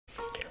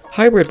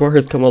Hybrid Bar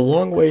has come a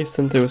long way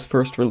since it was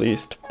first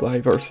released by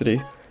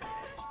Varsity,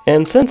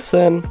 and since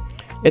then,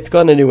 it's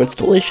gotten a new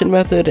installation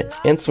method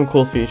and some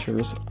cool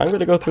features. I'm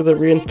going to go through the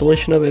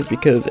reinstallation of it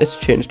because it's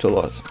changed a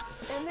lot.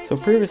 So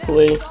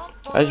previously,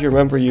 as you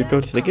remember, you'd go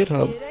to the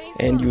GitHub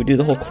and you would do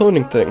the whole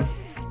cloning thing.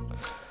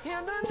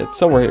 It's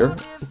somewhere here.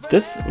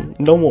 This,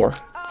 no more.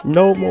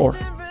 No more.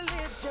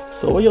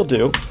 So what you'll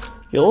do,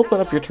 you'll open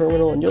up your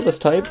terminal and you'll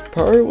just type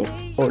or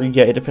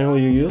yeah, depending on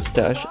what you use,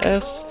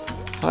 -s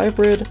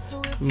hybrid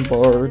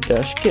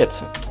bar-git.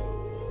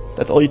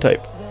 That's all you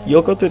type.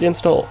 You'll go through the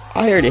install.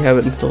 I already have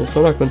it installed, so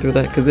I'm not going through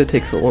that because it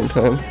takes a long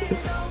time.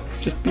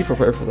 Just be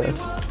prepared for that.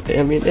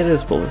 I mean, it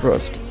is full of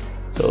Rust,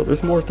 so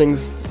there's more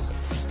things.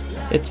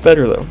 It's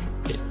better though.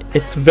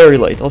 It's very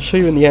light. I'll show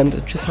you in the end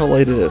just how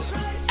light it is.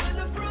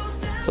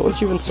 So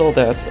once you've installed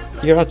that,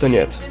 you're not done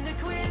yet.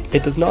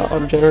 It does not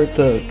auto-generate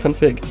the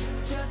config,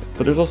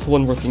 but there's also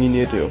one more thing you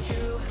need to do.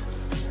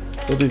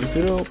 You'll do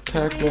sudo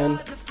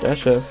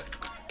pacman-s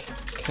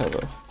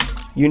cava.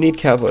 You need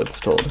cava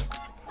installed.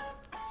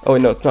 Oh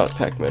wait, no, it's not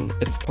pacman,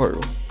 it's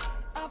Paru.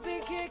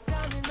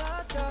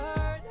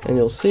 And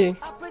you'll see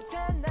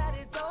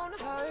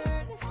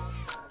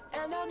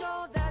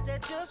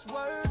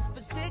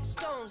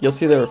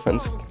there,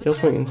 friends. You'll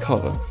find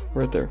Kava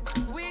right there.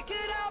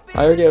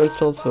 I already have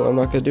installed, so I'm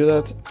not gonna do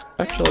that.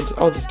 Actually,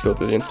 I'll just go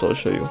through the install to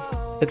show you.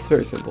 It's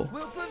very simple.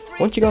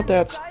 Once you got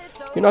that,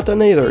 you're not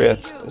done either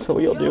yet. So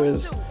what you'll do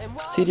is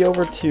cd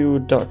over to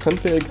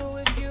 .config,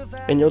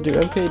 and you'll do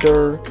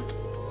mkdir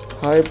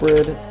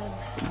hybrid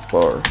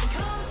bar.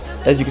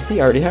 As you can see,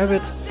 I already have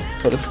it.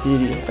 But a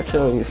cd. Actually,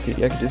 I don't need a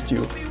cd. I can just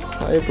do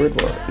hybrid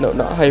bar. No,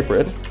 not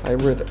hybrid.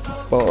 Hybrid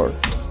bar.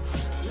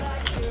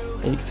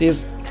 And you can see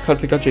it's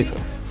config.json.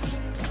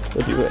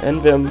 We'll do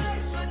nvim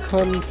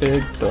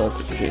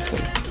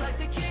config.json.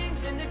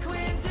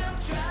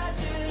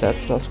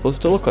 That's not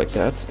supposed to look like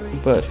that,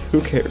 but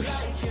who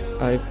cares?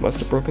 I must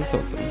have broken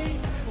something.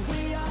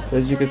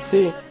 As you can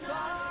see,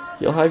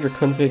 you'll have your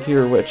config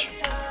here, which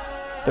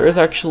there is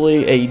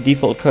actually a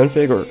default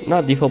config, or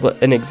not default,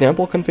 but an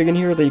example config in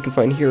here that you can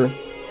find here.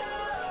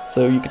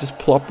 So you can just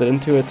plop that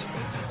into it,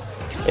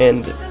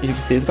 and you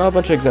can see it's got a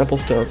bunch of example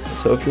stuff.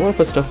 So if you want to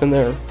put stuff in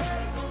there,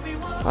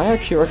 I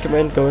actually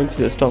recommend going to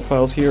the stop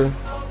files here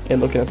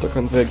and looking at their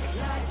config.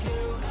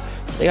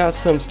 They got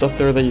some stuff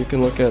there that you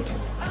can look at,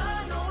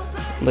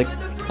 like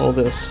all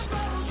this.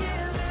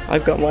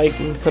 I've got my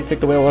config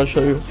the way I want to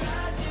show you.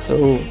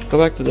 So go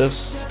back to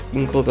this, you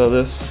can close out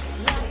this,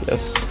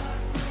 yes.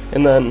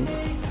 And then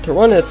to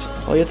run it,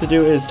 all you have to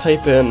do is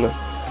type in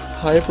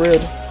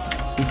hybrid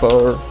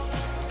bar,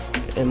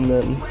 and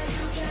then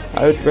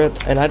I'd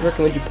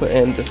recommend you put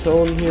in the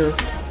zone here,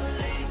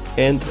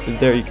 and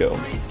there you go.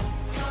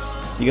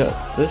 So you got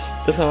this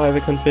is how I have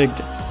it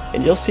configured,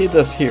 and you'll see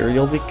this here.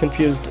 You'll be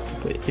confused,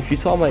 but if you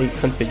saw my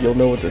config, you'll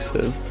know what this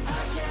is.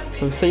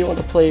 So say you want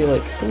to play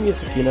like some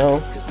music, you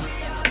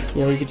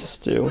could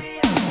just do.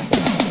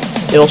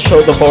 It'll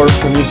show the bars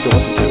for music to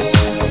listen to.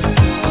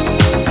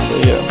 So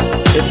yeah,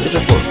 it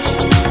just works.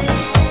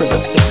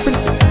 It's pretty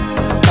cool.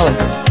 I like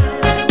it.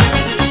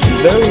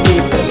 Very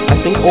neat, and I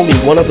think only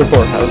one other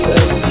bar has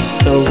that.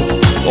 So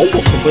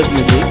almost completely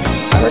unique.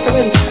 I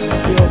recommend,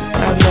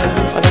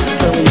 I don't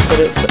necessarily put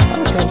it,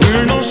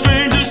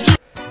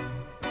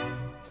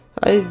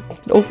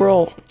 but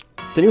overall,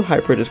 the new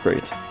hybrid is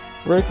great.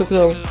 Really quick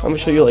though, I'm gonna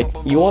show you,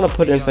 you want to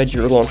put it inside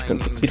your launch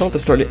config, so you don't have to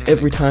start it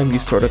every time you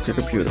start up your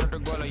computer.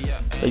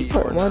 So what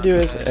you want to do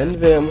is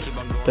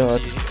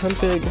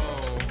nvim.config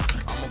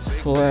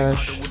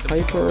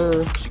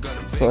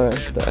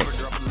 /hyper/that.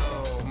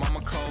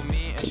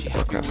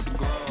 Oh crap.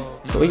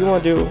 So what you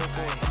want to do,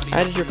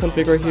 add your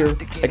config right here,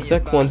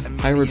 exec once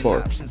hybrid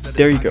bar.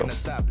 There you go.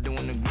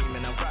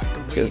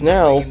 Because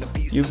now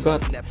you've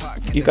got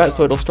it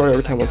so it'll start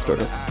every time on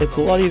startup. It's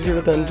a lot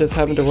easier than just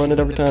having to run it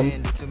every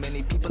time.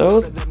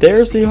 So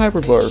there's the new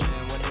hybrid bar.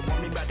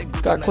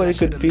 Got quite a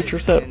good feature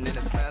set.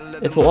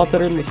 It's a lot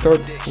better than the start,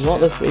 a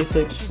lot less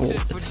basic. Well,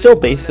 it's still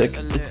basic.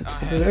 It's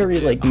very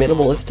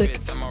minimalistic,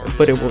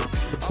 but it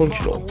works. It's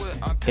functional,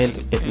 and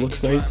it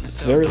looks nice.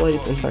 It's very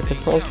light. In fact, I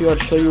promised you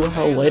I'd show you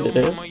how light it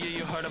is.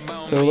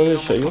 So let me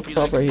show you.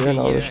 Pop right here, and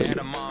I'll show you.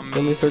 So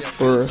let me search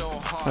for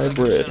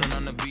hybrid.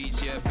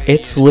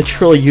 It's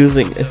literally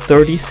using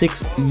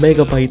 36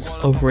 megabytes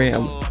of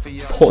RAM,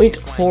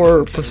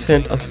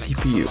 0.4% of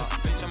CPU.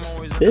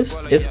 This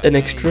is an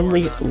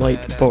extremely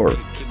light bar.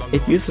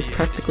 It uses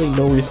practically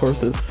no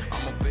resources,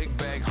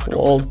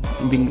 while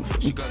being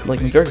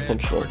very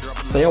functional.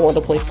 Say I want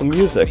to play some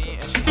music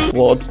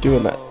while it's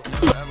doing that.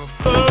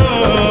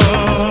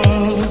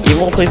 Even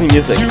while playing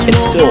music, it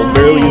still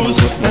barely uses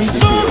this much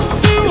CPU.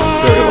 It's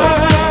very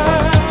light.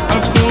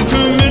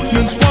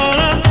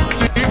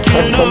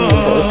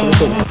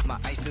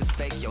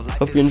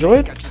 Hope you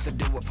enjoyed,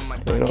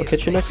 and I'll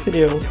catch you next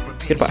video.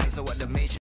 Goodbye.